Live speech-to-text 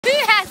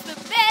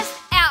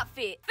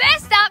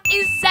up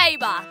is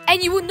Sabre.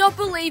 And you will not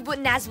believe what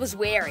Naz was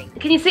wearing.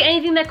 Can you see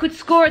anything that could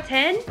score a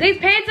 10? These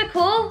pants are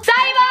cool.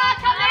 Sabre,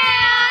 come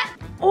out!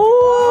 Ooh.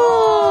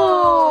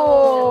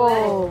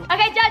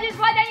 Okay, judges,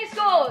 write down your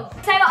scores.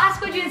 Sabre, I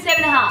scored you in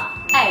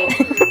 7.5. Hey.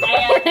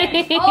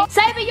 Oh,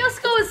 Sabre, your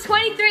score was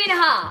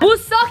 23.5. Will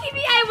Socky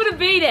be able to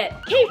beat it?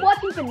 Keep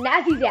watching for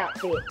Nazzy's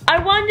outfit. I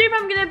wonder if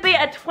I'm gonna beat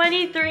a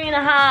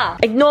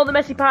 23.5. Ignore the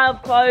messy pile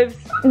of clothes.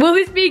 Will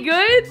this be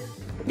good?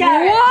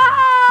 Carrot.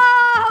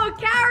 Whoa!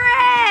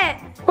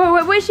 Carrot!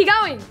 Wait, where's she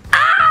going?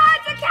 Ah,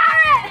 it's a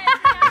carrot!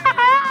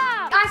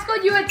 I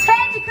scored you a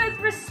 10 because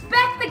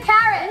respect the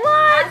carrot.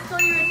 What? I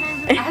scored you a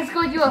 10. I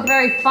scored you a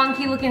very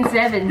funky looking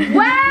 7.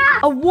 Wow!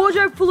 A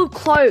wardrobe full of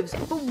clothes.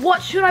 But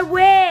what should I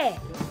wear?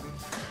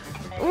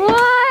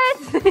 What?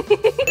 A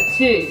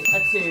 2.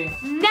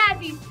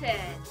 Nazzy's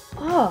turn.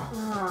 Oh.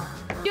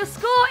 Your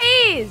score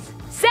is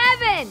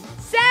 7,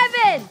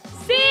 7,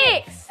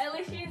 6. At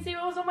least you didn't see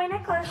what was on my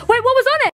necklace. Wait, what was on it?